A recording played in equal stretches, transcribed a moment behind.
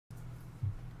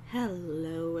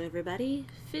Hello everybody,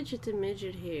 Fidget the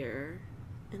Midget here,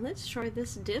 and let's try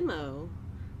this demo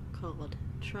called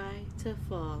Try to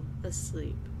Fall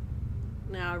Asleep.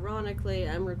 Now ironically,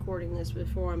 I'm recording this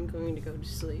before I'm going to go to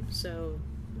sleep, so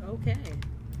okay.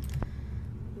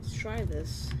 Let's try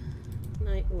this.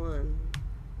 Night 1.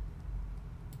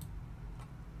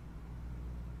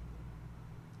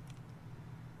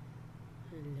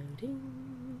 Loading.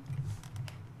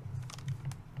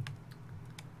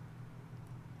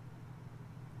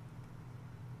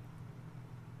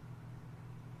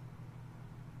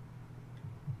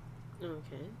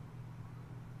 Okay.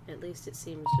 At least it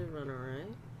seems to run alright.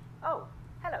 Oh,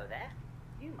 hello there.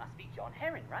 You must be John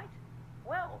Herring, right?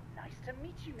 Well, nice to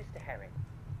meet you, Mr. Herring.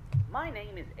 My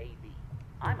name is A.B.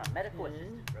 I'm a medical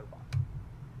assistant robot.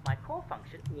 My core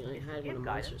function is to give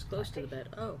guidance close to the bed.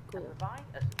 Oh, cool. And provide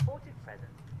a supportive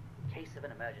presence in case of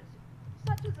an emergency,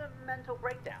 such as a mental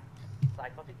breakdown,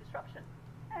 psychotic disruption,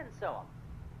 and so on.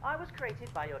 I was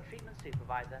created by your treatment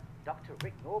supervisor, Dr.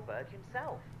 Rick Norberg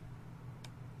himself.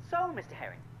 So, Mr.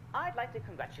 Herring, I'd like to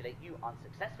congratulate you on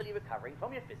successfully recovering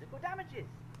from your physical damages.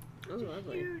 Oh, It's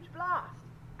a huge blast,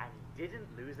 and you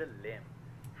didn't lose a limb.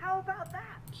 How about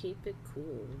that? Keep it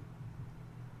cool.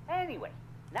 Anyway,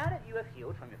 now that you have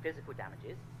healed from your physical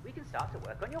damages, we can start to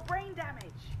work on your brain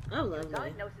damage. Oh, lovely. Your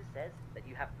diagnosis says that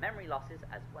you have memory losses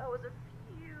as well as a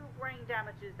few brain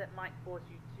damages that might cause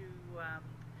you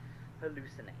to,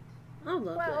 hallucinate. Oh,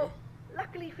 lovely. Well,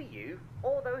 luckily for you,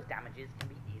 all those damages can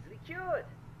be easily cured.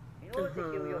 In order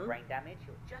to heal your brain damage,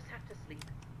 you'll just have to sleep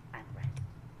and rest.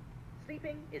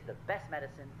 Sleeping is the best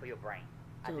medicine for your brain,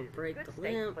 as it is a good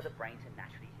state for the brain to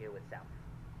naturally heal itself.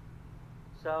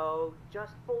 So,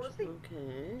 just fall asleep.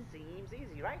 Okay. Seems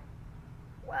easy, right?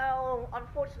 Well,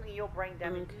 unfortunately, your brain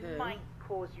damage might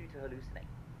cause you to hallucinate,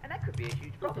 and that could be a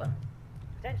huge problem.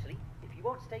 Potentially, if you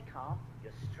won't stay calm,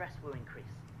 your stress will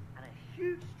increase, and a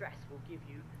huge stress will give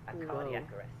you a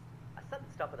cardiac arrest, a sudden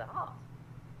stop of the heart.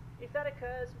 If that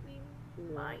occurs, we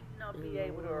might not be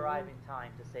able to arrive in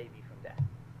time to save you from death.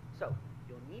 So,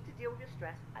 you'll need to deal with your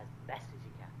stress as best as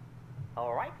you can.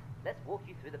 Alright, let's walk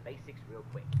you through the basics real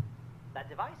quick. That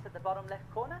device at the bottom left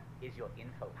corner is your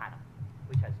info panel,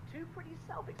 which has two pretty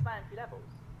self-explanatory levels.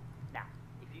 Now,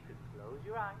 if you could close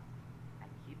your eyes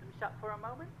and keep them shut for a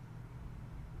moment.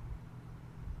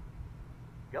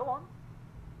 Go on.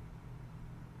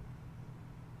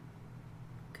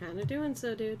 Kinda doing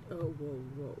so, dude. Oh, whoa,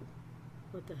 whoa.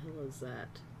 What the hell is that?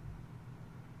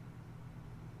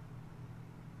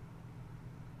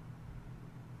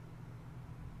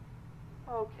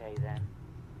 Okay, then.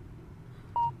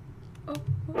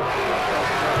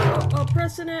 Oh,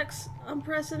 pressing X. I'm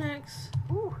pressing X.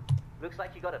 Ooh, looks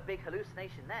like you got a big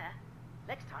hallucination there.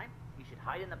 Next time, you should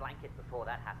hide in the blanket before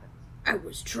that happens. I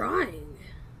was trying.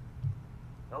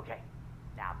 Okay,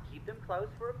 now keep them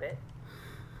closed for a bit.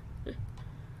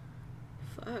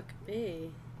 Fuck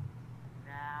me.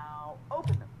 Now,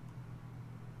 open them.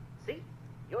 See?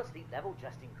 Your sleep level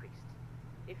just increased.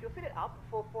 If you'll fit it up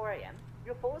before 4 a.m.,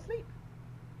 you'll fall asleep.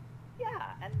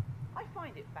 Yeah, and I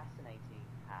find it fascinating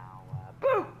how,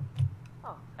 boom!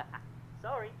 Oh,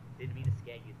 sorry, didn't mean to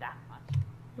scare you that much.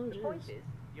 The point is,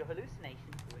 your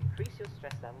hallucinations will increase your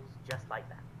stress levels just like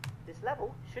that. This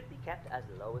level should be kept as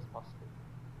low as possible.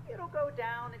 It'll go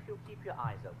down if you'll keep your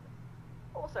eyes open.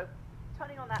 Also,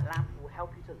 turning on that lamp will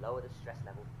help you to lower the stress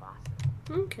level faster.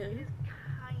 Okay. It is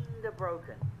kinda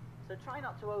broken, so try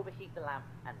not to overheat the lamp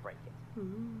and break it.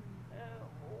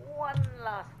 One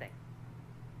last thing.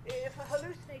 If a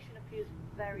hallucination appears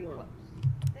very close,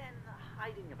 then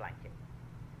hide in your blanket.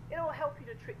 It'll help you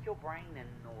to trick your brain and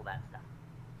all that stuff.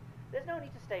 There's no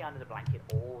need to stay under the blanket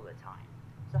all the time,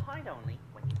 so hide only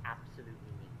when you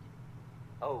absolutely need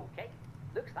to. Okay,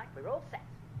 looks like we're all set.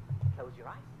 Close your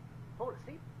eyes, fall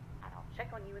asleep, and I'll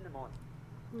check on you in the morning.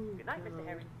 Good night, Mr.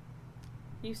 Herring.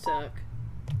 You suck.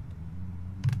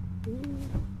 You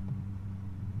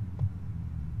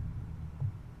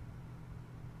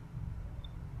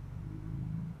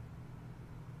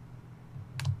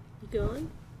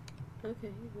going?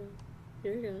 Okay, you're going.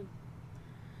 You're going.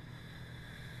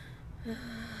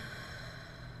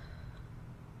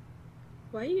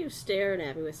 Why are you staring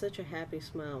at me with such a happy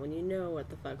smile when you know what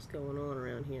the fuck's going on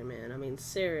around here, man? I mean,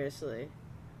 seriously.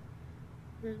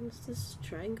 Let's just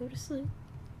try and go to sleep.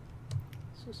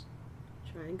 Let's just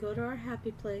try and go to our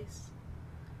happy place.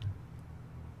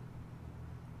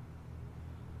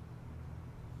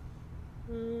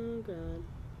 Oh, God.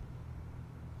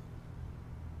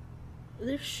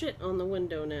 There's shit on the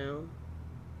window now.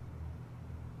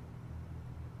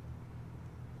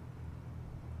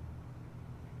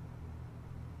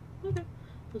 Okay.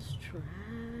 Let's try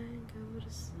and go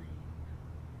to sleep.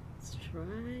 try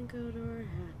and go to our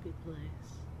happy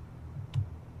place.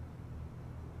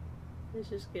 It's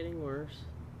just getting worse.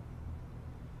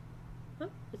 Oh,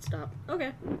 it stopped.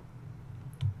 Okay.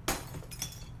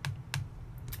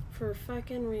 For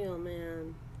fucking real,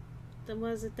 man. That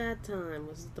was it that time.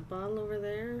 Was it the bottle over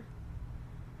there?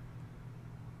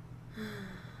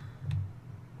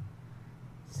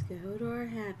 Let's go to our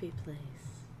happy place.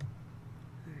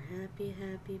 Our happy,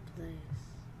 happy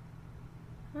place.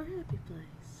 Our happy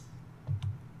place.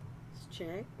 Let's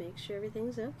check, make sure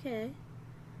everything's okay.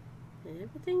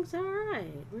 Everything's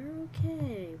alright. We're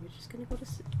okay. We're just gonna go to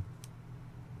sleep.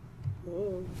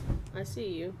 Whoa, I see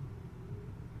you.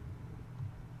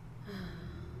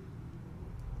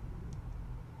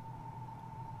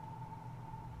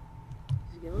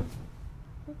 Is he going?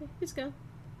 Okay, he's gone.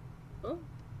 Oh.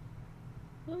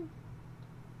 Oh.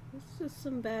 This is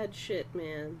some bad shit,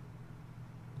 man.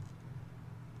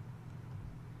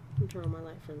 I'm turn on my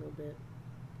light for a little bit.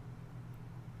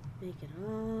 Make it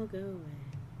all go away.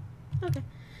 Okay,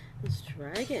 let's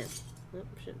try again. Oh,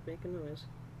 shit, make a noise.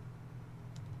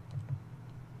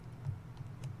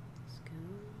 Let's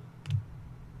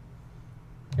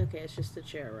go. Okay, it's just the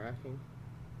chair rocking.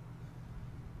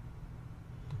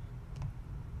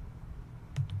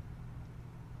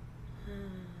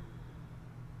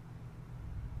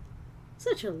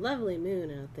 Such a lovely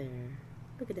moon out there.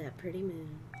 Look at that pretty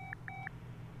moon.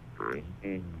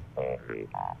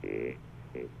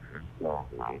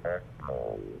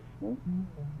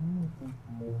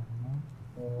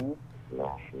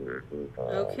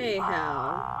 Okay,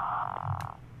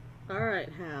 Hal. Alright,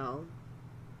 Hal.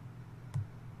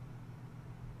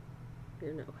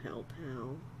 You're no help,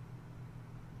 Hal.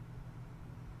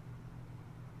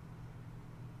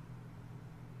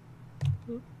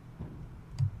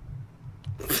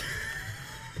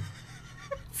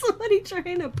 Somebody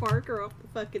trying to park her off the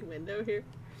fucking window here.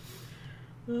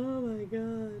 Oh my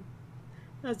god.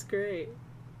 That's great.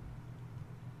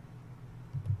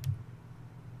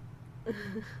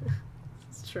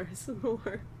 Let's try some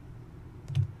more.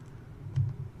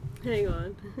 Hang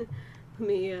on. Let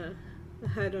me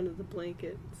hide under the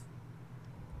blankets.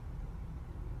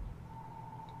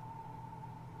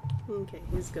 Okay,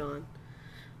 he's gone.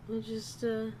 We'll just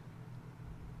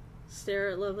stare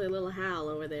at lovely little Hal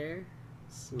over there,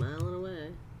 smiling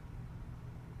away.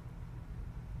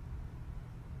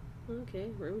 Okay,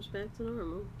 room's back to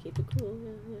normal. Keep it cool,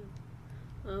 yeah,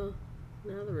 yeah. Oh,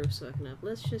 now the roof's fucking up.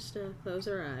 Let's just close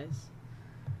our eyes.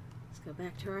 Let's go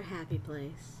back to our happy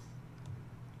place.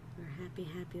 Our happy,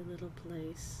 happy little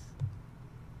place.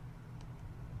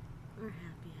 Our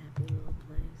happy, happy little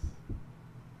place.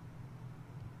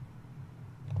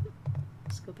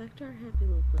 Let's go back to our happy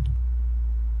little place.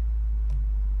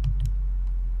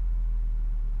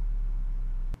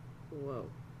 Whoa.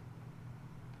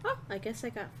 Oh, I guess I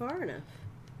got far enough.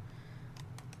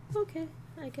 Okay,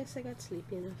 I guess I got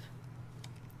sleepy enough.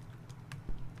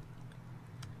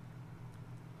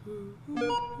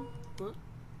 What?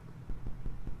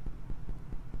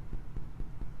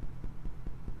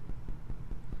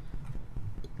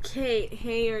 Kate,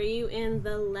 hey, are you in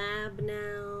the lab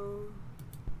now?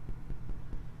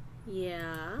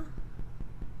 Yeah.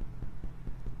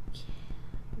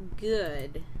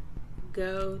 Good.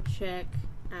 Go check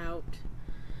out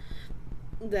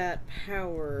that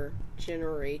power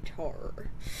generator.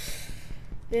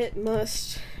 It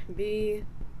must be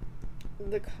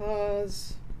the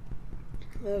cause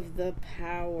of the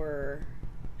power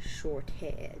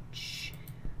shortage.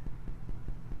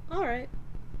 Alright.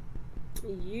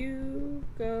 You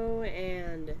go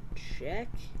and check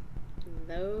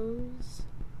those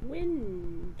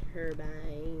wind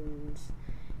turbines.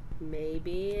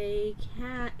 Maybe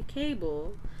a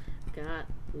cable got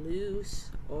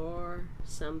loose or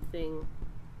something.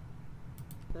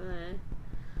 But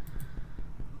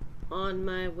on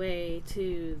my way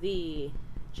to the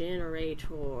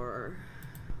generator.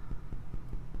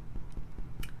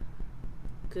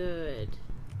 Good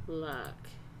luck.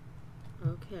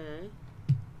 Okay.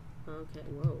 Okay,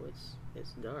 whoa,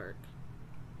 it's dark.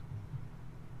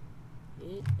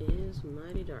 It is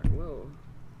mighty dark. Whoa.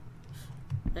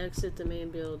 Exit the main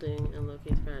building and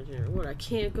locate the power generator. What, I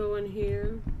can't go in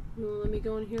here? You won't let me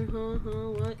go in here, huh?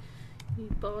 What? You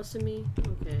bossing me?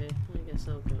 Okay, I guess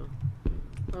I'll go.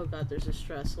 Oh god, there's a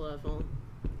stress level.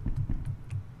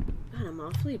 God, I'm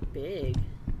awfully big.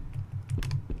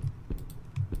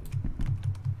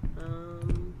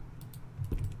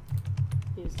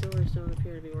 These doors don't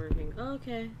appear to be working.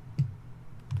 Okay.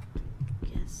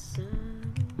 Guess I'll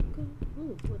go.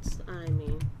 Ooh, what's the I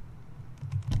mean?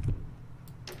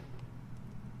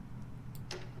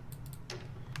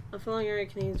 A falling area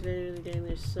contains very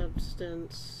dangerous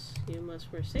substance. You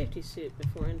must wear a safety suit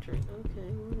before entering.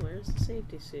 Okay, well, where's the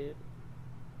safety suit?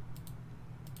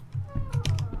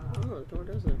 Oh, the door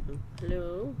does open.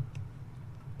 Hello?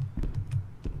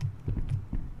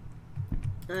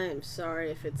 I'm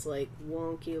sorry if it's like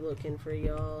wonky looking for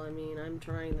y'all. I mean, I'm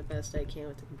trying the best I can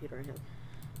with the computer I have.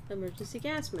 Emergency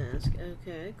gas mask.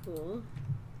 Okay, cool.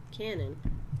 Cannon.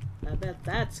 I bet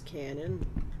that's cannon.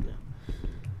 No.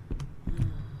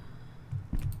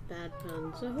 Bad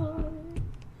puns ahoy.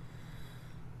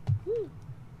 Woo.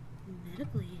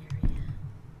 Medical area.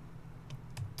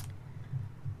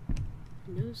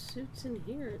 No suits in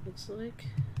here, it looks like.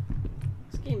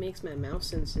 This game makes my mouse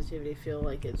sensitivity feel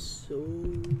like it's so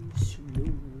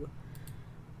slow.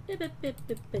 Oh, I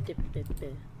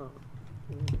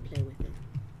want to play with it.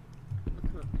 I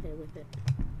can't play with it.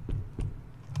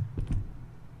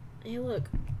 Hey look,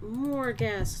 more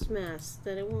gas masks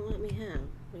that it won't let me have.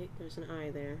 Wait, there's an eye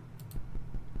there.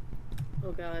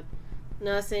 Oh god.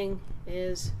 Nothing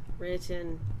is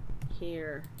written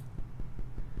here.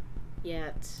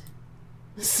 Yet.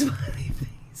 Smiley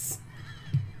face.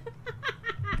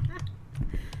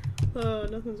 Oh,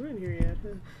 nothing's written here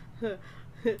yet.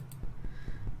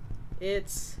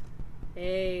 It's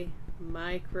a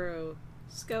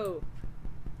microscope.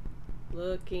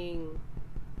 Looking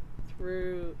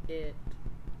through it,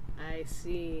 I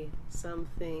see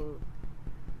something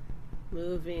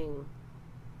moving.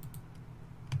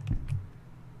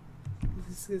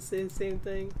 This is gonna say the same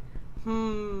thing.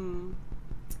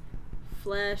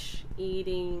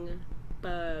 Flesh-eating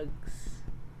bugs.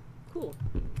 Cool.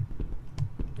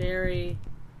 Very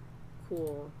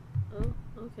cool. Oh,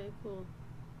 okay, cool.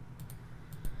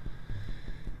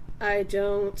 I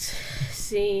don't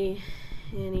see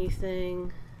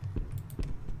anything.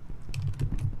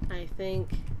 I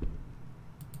think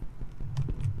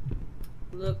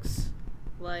looks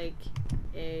like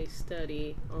a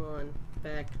study on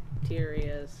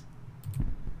bacterias.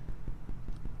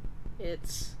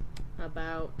 It's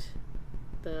about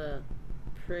the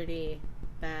pretty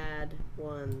bad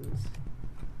ones.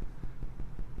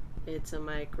 It's a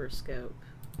microscope.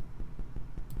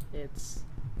 It's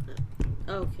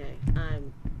okay.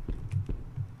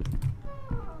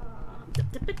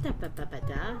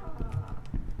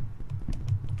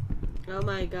 Oh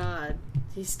my god.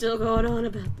 He's still going on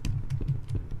about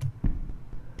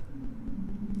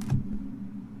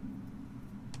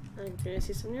I'm gonna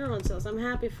see some neuron cells. I'm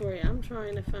happy for you. I'm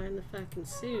trying to find the fucking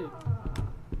suit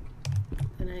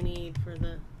that I need for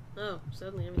the... Oh,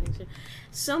 suddenly everything's here.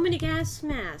 So many gas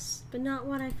masks, but not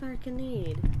what I fucking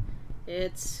need.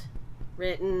 It's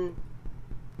written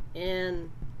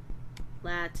in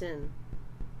Latin.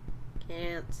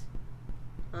 Can't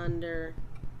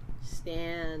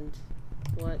understand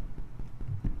what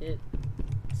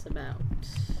it's about.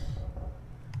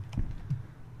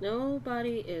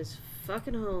 Nobody is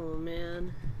fucking home,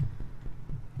 man.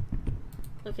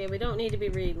 Okay, we don't need to be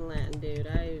reading Latin, dude.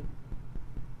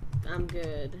 I'm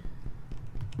good.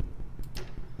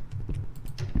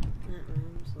 That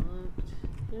room's locked.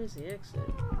 Here's the exit.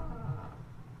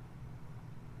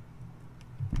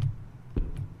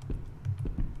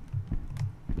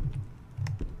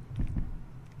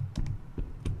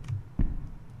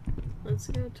 Let's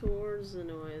go towards the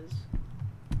noise.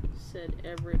 Said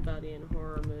everybody in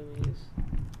horror movies.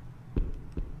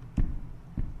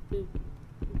 Boop.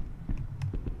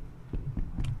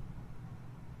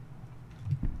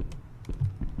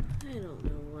 I don't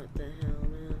know what the hell,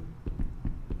 man.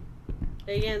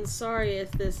 Again, sorry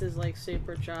if this is like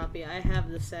super choppy. I have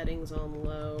the settings on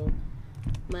low.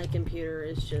 My computer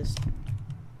is just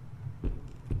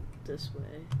this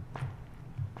way.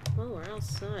 Well, we're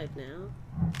outside now.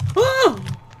 Oh!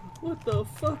 What the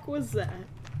fuck was that?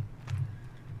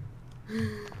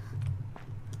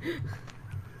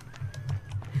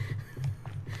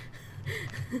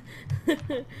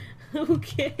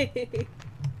 Okay.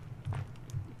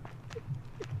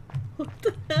 What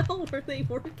the hell were they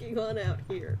working on out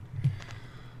here?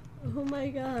 Oh my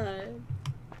god.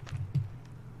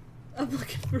 I'm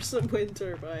looking for some wind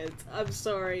turbines. I'm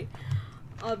sorry.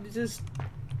 I'm just...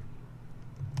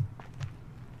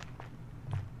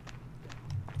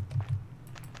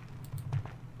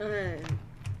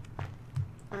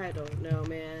 I don't know,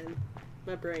 man.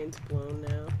 My brain's blown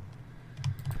now.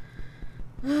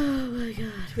 Oh my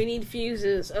god. We need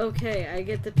fuses. Okay, I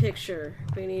get the picture.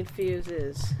 We need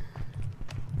fuses.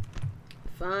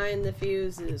 Find the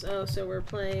fuses. Oh, so we're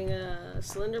playing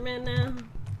Slenderman now?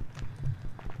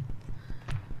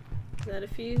 Is that a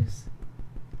fuse?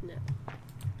 No.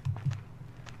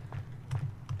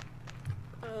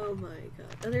 Oh my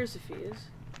god. Oh, there's a fuse.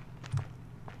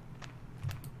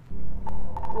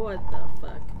 What the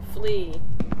fuck? Flee.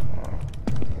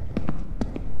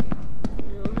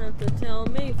 You don't have to tell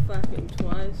me fucking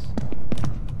twice.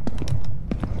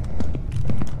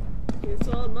 It's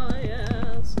on my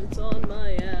ass. It's on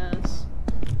my ass.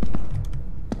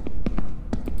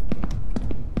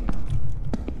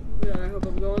 God, I hope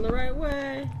I'm going the right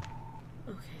way.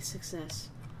 Okay, success.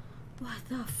 What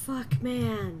the fuck,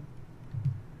 man?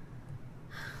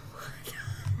 What the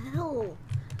hell?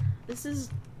 This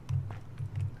is...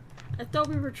 I thought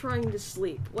we were trying to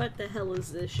sleep. What the hell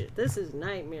is this shit? This is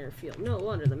Nightmare Fuel. No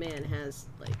wonder the man has,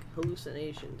 like,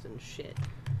 hallucinations and shit.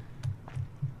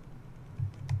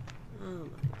 Oh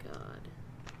my god.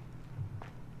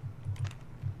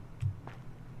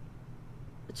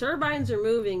 The turbines are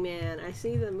moving, man. I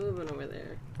see them moving over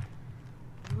there.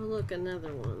 Oh, look,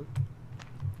 another one.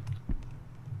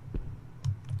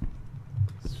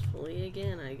 Let's flee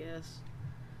again, I guess.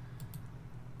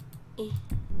 Okay.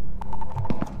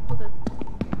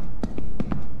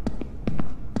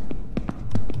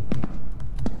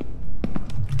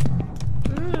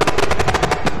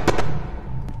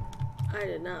 I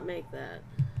did not make that.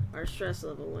 Our stress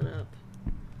level went up.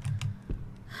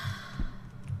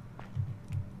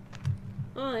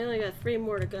 Oh, I only got 3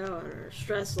 more to go, and our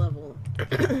stress level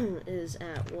is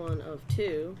at 1 of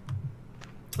 2.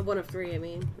 1 of 3, I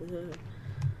mean.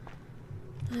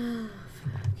 Oh,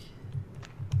 fuck.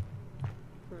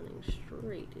 Running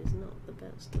straight is not the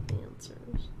best of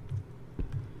answers.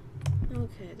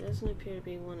 Okay, doesn't appear to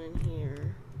be one in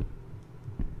here.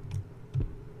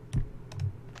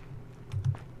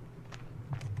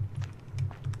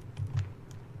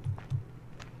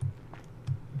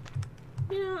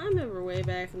 You know, I remember way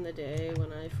back in the day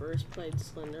when I first played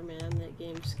Slender Man, that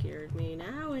game scared me.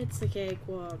 Now it's the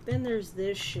cakewalk. Then there's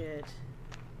this shit.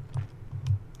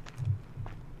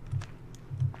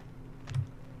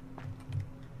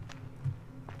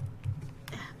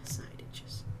 Ah, my side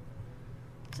itches.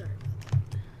 Sorry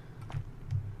about that.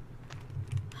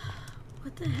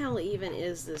 What the hell even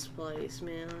is this place,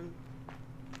 man?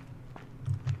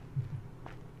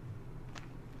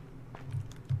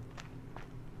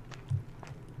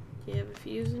 Do you have a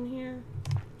fuse in here?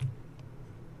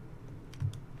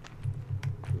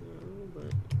 No,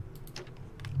 but I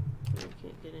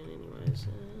can't get in anyways.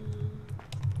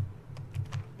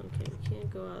 Okay, we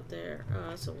can't go out there. Oh,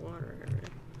 that's a water area.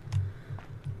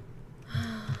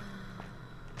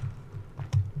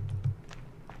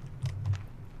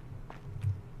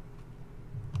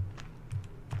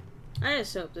 I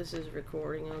just hope this is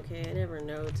recording okay. I never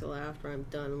know till after I'm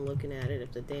done looking at it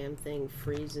if the damn thing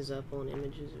freezes up on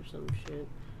images or some shit.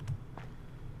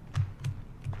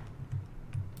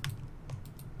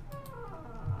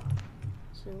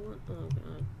 So what? Oh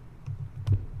god.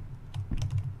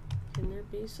 Can there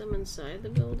be some inside the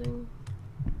building?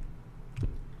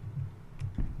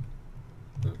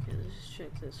 Okay, let's just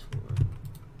check this floor.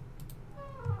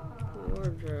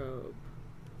 Wardrobe.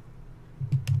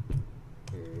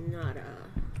 Nada.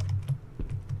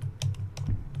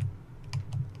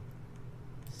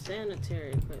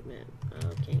 Sanitary equipment.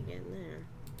 Oh, can't get in there.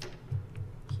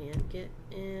 Can't get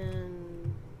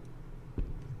in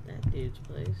that dude's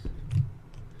place.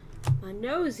 My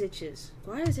nose itches.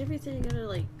 Why is everything gotta,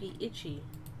 like, be itchy?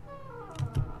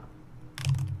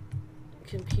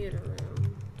 Computer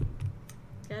room.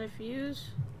 Got a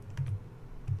fuse?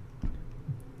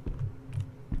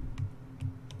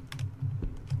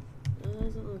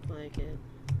 Doesn't look like it.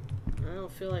 I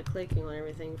don't feel like clicking on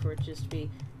everything for it just to be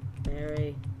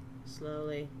very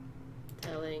slowly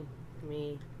telling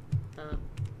me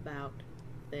about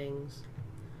things.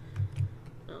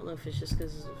 I don't know if it's just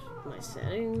because of my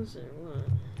settings or what.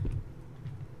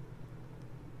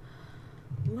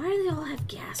 Why do they all have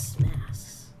gas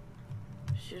masks?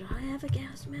 Should I have a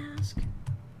gas mask?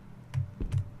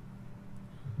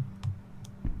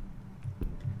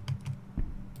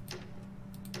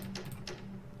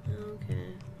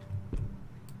 Okay.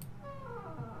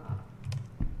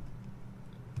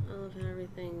 I love how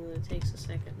everything that takes a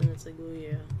second and it's like, oh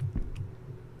yeah.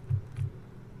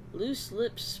 Loose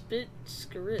lips spit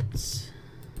skirts.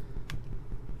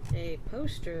 A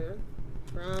poster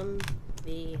from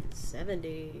the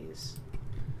 70s.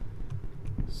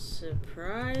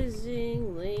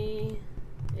 Surprisingly,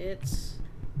 its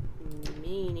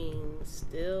meaning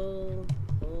still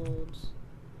holds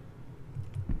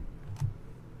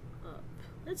up.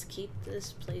 Let's keep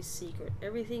this place secret.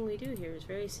 Everything we do here is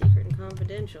very secret and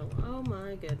confidential. Oh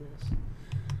my goodness.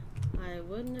 I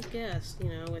wouldn't have guessed, you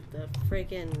know, with the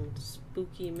freaking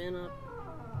spooky men up.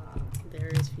 There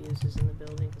is fuses in the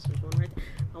building because there's one right there.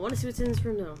 I want to see what's in this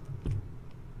room though.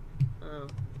 Oh.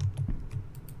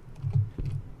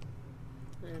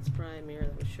 That's probably a mirror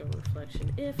that would show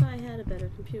reflection if I had a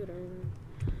better computer.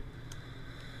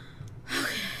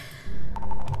 Okay.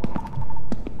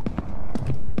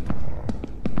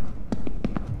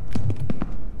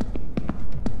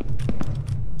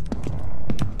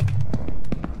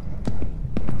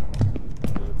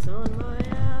 It's on my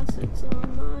ass, it's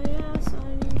on my ass.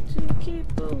 I need to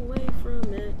keep away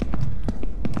from it.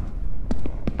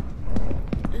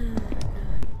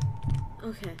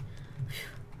 Okay.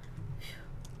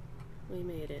 We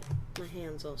made it. My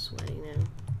hand's all sweaty now.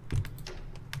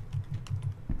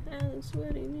 Hands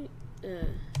sweaty,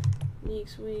 Neek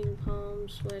swing, palm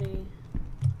sweaty.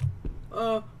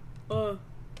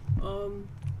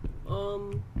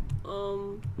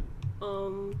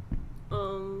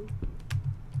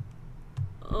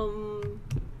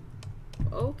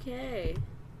 Okay.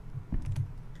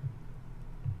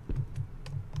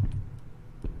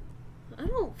 I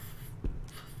don't.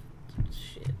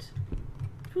 Shit.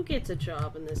 Who gets a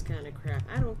job in this kind of crap?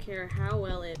 I don't care how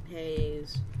well it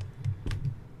pays.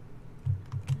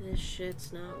 This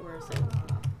shit's not worth it.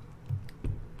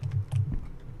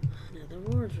 Another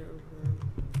wardrobe room.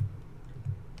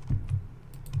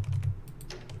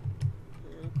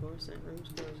 And of course, that room's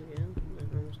closed again. That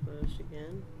room's closed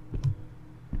again.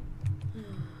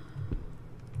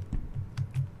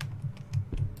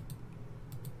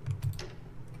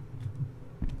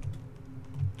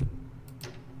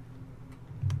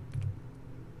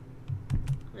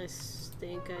 I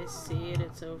think I see it.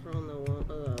 It's over on the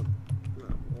wall.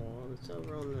 Not wall. It's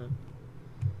over on the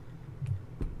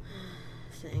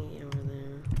thingy over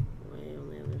there. Way on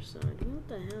the other side. What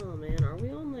the hell, man? Are we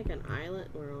on like an island?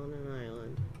 We're on an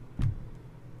island.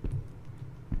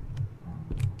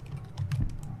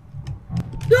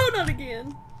 No, not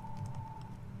again!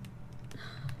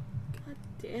 God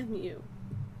damn you.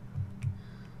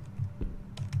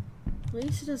 At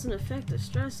least it doesn't affect the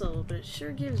stress level, but it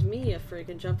sure gives me a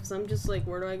freaking jump because I'm just like,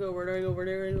 where do I go, where do I go, where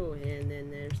do I go? And then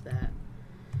there's that.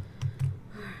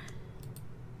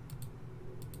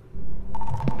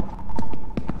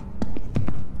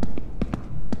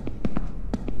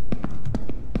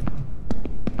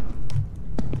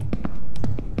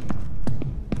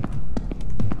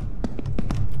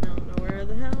 I don't know where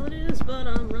the hell it is, but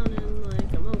I'm running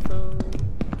like a mofo.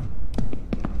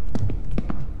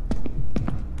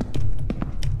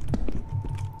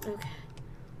 Okay,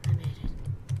 I made it.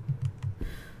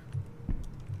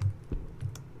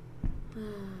 Oh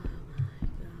my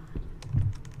god.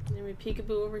 Can we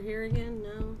peekaboo over here again?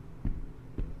 No.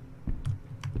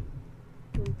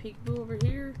 Can we peekaboo over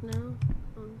here? No?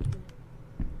 Okay.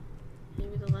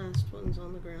 Maybe the last one's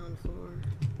on the ground floor.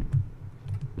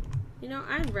 You know,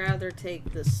 I'd rather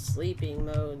take the sleeping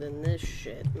mode than this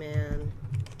shit, man.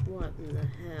 What in the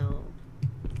hell?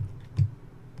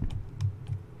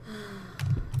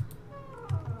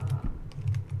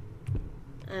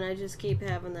 And I just keep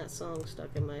having that song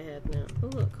stuck in my head now. Oh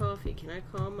look, coffee. Can I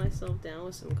calm myself down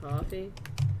with some coffee?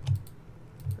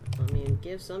 I mean,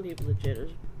 give some people the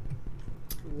jitters.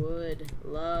 Would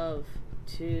love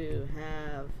to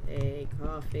have a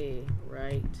coffee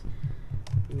right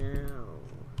now.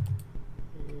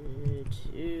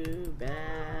 Too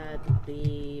bad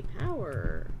the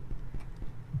power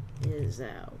is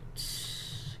out.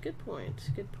 Good point,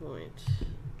 good point.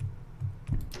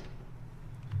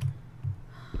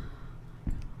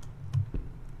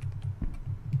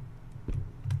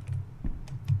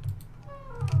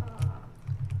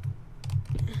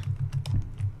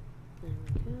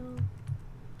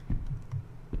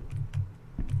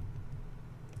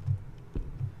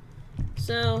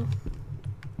 So,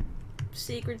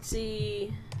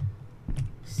 secrecy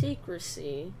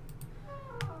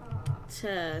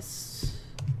tests,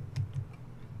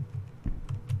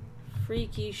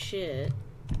 freaky shit,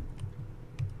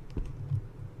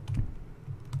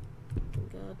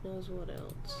 and God knows what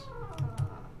else.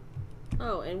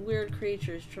 Oh, and weird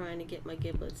creatures trying to get my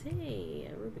giblets. Hey,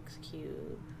 a Rubik's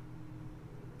Cube.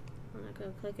 I'm not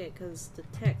gonna click it because the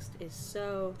text is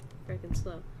so freaking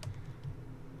slow.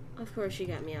 Of course, you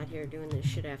got me out here doing this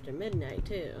shit after midnight,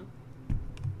 too.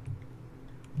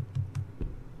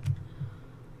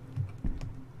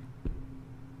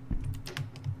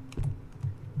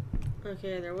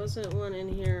 Okay, there wasn't one in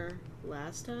here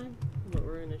last time, but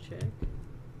we're gonna check.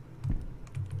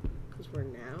 Because we're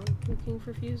now looking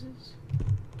for fuses.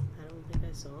 I don't think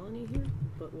I saw any here,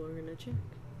 but we're gonna check.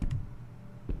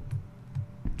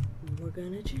 We're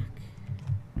gonna check.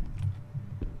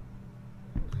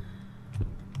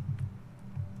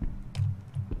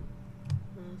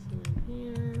 Nothing in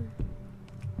here.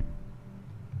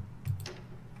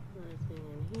 Nothing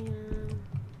in here.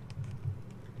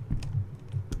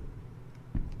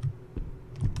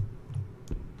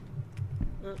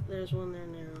 Oh, there's one there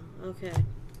now. Okay.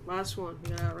 Last one. We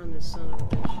gotta outrun this son of a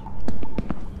bitch.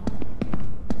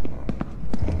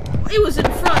 It was in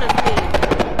front of me!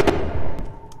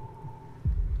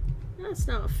 That's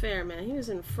not fair, man. He was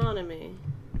in front of me.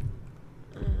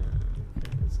 Okay,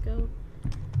 let's go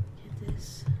get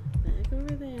this back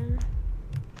over there.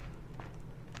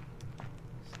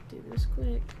 Let's do this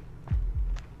quick.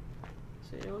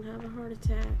 So you don't have a heart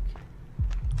attack.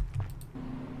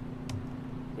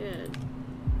 Good.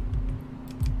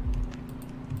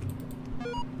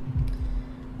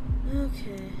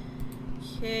 Okay.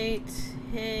 Kate,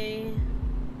 hey.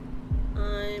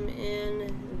 I'm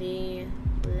in the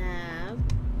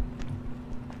lab.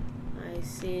 I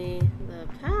see the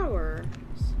power's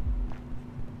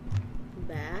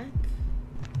back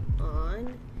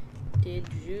on. Did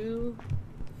you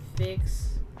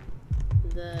fix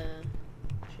the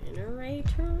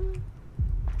generator?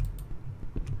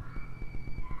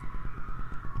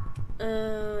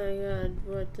 Oh my god,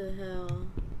 what the hell?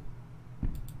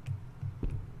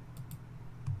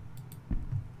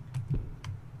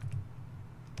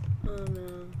 Oh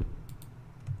no.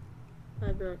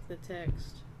 I broke the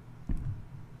text.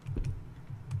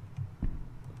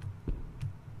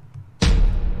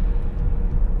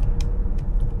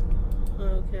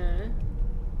 Okay.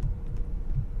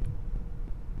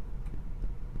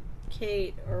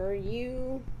 Kate, are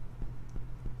you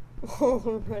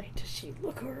alright? Does she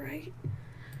look alright?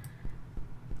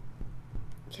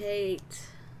 Kate.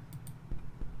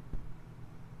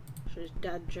 She's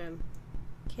dead, Jim.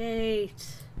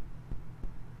 Kate.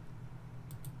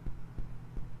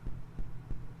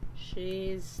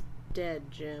 She's dead,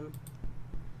 Jim.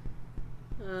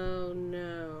 Oh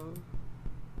no.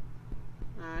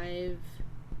 I've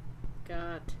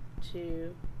got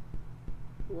to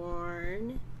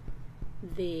warn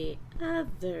the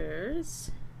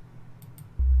others.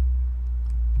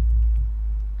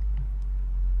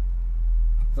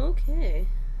 Okay.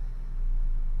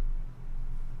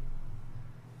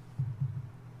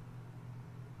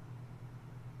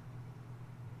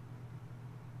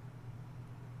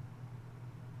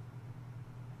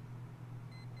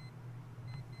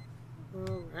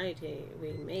 Alrighty,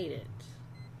 we made it.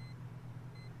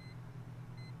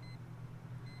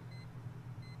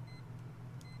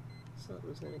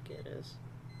 Something's gonna get us.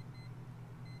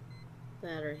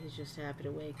 That or he's just happy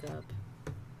to wake up.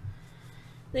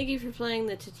 Thank you for playing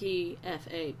the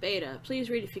TTFA beta. Please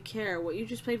read if you care. What you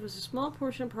just played was a small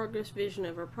portion of progress vision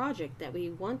of our project that we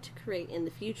want to create in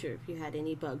the future. If you had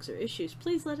any bugs or issues,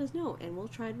 please let us know and we'll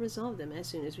try to resolve them as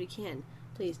soon as we can.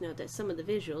 Please note that some of the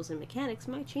visuals and mechanics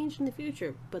might change in the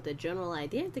future, but the general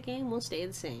idea of the game will stay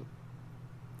the same.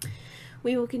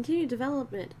 We will continue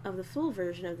development of the full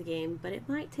version of the game, but it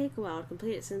might take a while to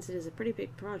complete it since it is a pretty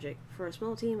big project. For a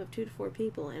small team of 2 to 4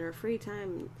 people, and our free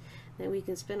time that we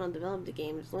can spend on developing the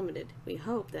game is limited. We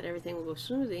hope that everything will go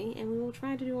smoothly, and we will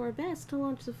try to do our best to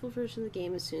launch the full version of the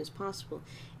game as soon as possible.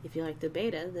 If you like the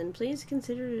beta, then please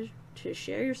consider to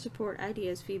share your support,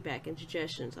 ideas, feedback, and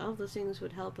suggestions. All of those things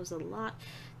would help us a lot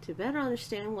to better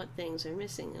understand what things are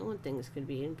missing and what things could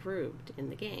be improved in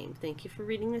the game. Thank you for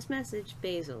reading this message,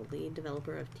 Basil, lead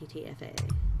developer of TTFA.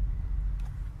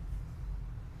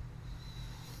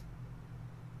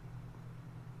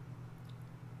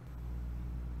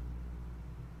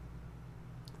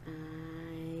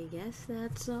 I guess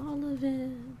that's all of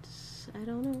it. I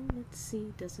don't know. Let's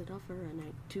see. Does it offer a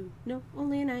night 2? No,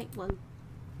 only a night 1.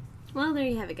 Well, there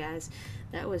you have it, guys.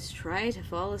 That was Try to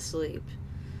Fall Asleep.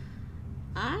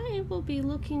 I will be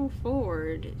looking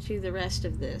forward to the rest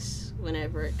of this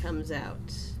whenever it comes out.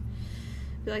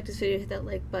 If you like this video, hit that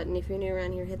like button. If you're new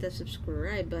around here, hit that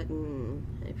subscribe button.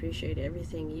 I appreciate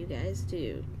everything you guys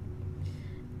do.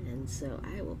 And so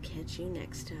I will catch you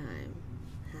next time.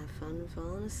 Have fun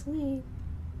falling asleep.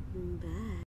 Bye.